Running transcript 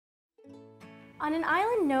On an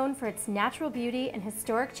island known for its natural beauty and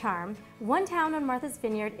historic charm, one town on Martha's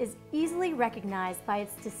Vineyard is easily recognized by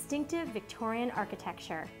its distinctive Victorian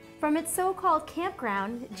architecture. From its so-called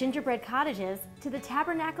campground, gingerbread cottages, to the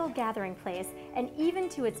tabernacle gathering place, and even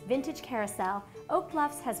to its vintage carousel, Oak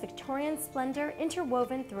Bluffs has Victorian splendor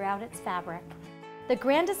interwoven throughout its fabric. The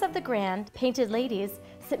grandest of the grand, painted ladies,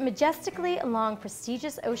 sit majestically along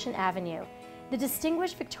prestigious Ocean Avenue, the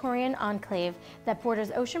distinguished Victorian enclave that borders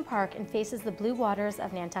Ocean Park and faces the blue waters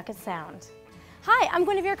of Nantucket Sound. Hi, I'm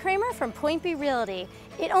Guinevere Kramer from Point B Realty.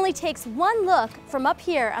 It only takes one look from up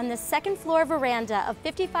here on the second floor veranda of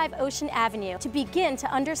 55 Ocean Avenue to begin to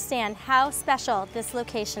understand how special this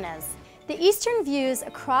location is. The eastern views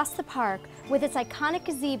across the park with its iconic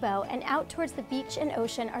gazebo and out towards the beach and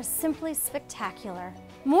ocean are simply spectacular.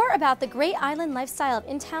 More about the great island lifestyle of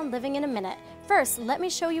in-town living in a minute. First, let me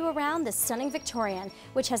show you around this stunning Victorian,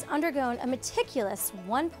 which has undergone a meticulous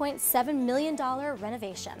 $1.7 million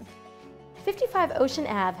renovation. 55 Ocean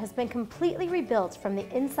Ave has been completely rebuilt from the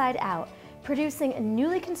inside out, producing a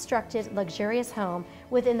newly constructed, luxurious home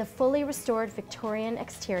within the fully restored Victorian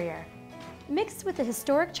exterior. Mixed with the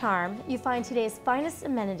historic charm, you find today's finest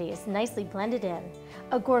amenities nicely blended in.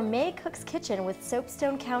 A gourmet cook's kitchen with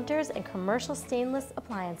soapstone counters and commercial stainless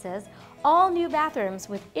appliances, all new bathrooms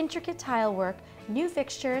with intricate tile work, new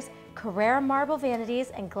fixtures, Carrara marble vanities,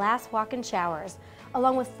 and glass walk-in showers,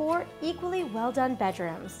 along with 4 equally well-done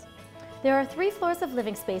bedrooms. There are 3 floors of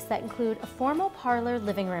living space that include a formal parlor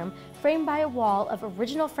living room framed by a wall of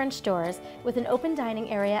original French doors with an open dining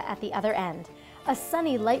area at the other end, a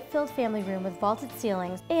sunny, light-filled family room with vaulted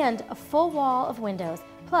ceilings, and a full wall of windows,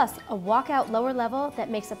 plus a walkout lower level that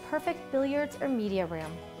makes a perfect billiards or media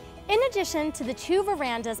room. In addition to the 2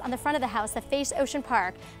 verandas on the front of the house that face Ocean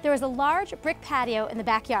Park, there is a large brick patio in the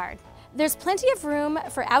backyard. There's plenty of room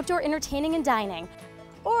for outdoor entertaining and dining,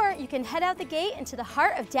 or you can head out the gate into the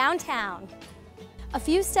heart of downtown. A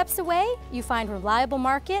few steps away, you find Reliable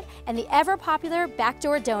Market and the ever-popular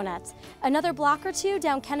Backdoor Donuts. Another block or 2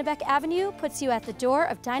 down Kennebec Avenue puts you at the door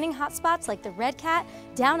of dining hotspots like the Red Cat,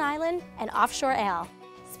 Down Island, and Offshore Ale.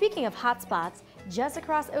 Speaking of hotspots, just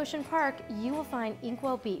across Ocean Park, you will find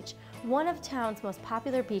Inkwell Beach, one of town's most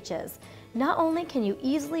popular beaches. Not only can you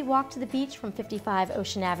easily walk to the beach from 55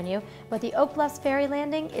 Ocean Avenue, but the Oak Bluffs Ferry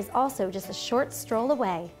Landing is also just a short stroll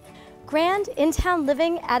away. Grand in-town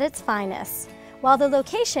living at its finest. While the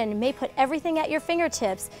location may put everything at your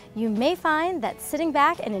fingertips, you may find that sitting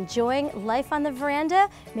back and enjoying life on the veranda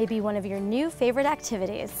may be one of your new favorite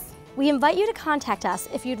activities. We invite you to contact us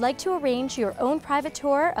if you'd like to arrange your own private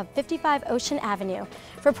tour of 55 Ocean Avenue.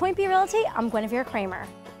 For Point B Realty, I'm Guinevere Kramer.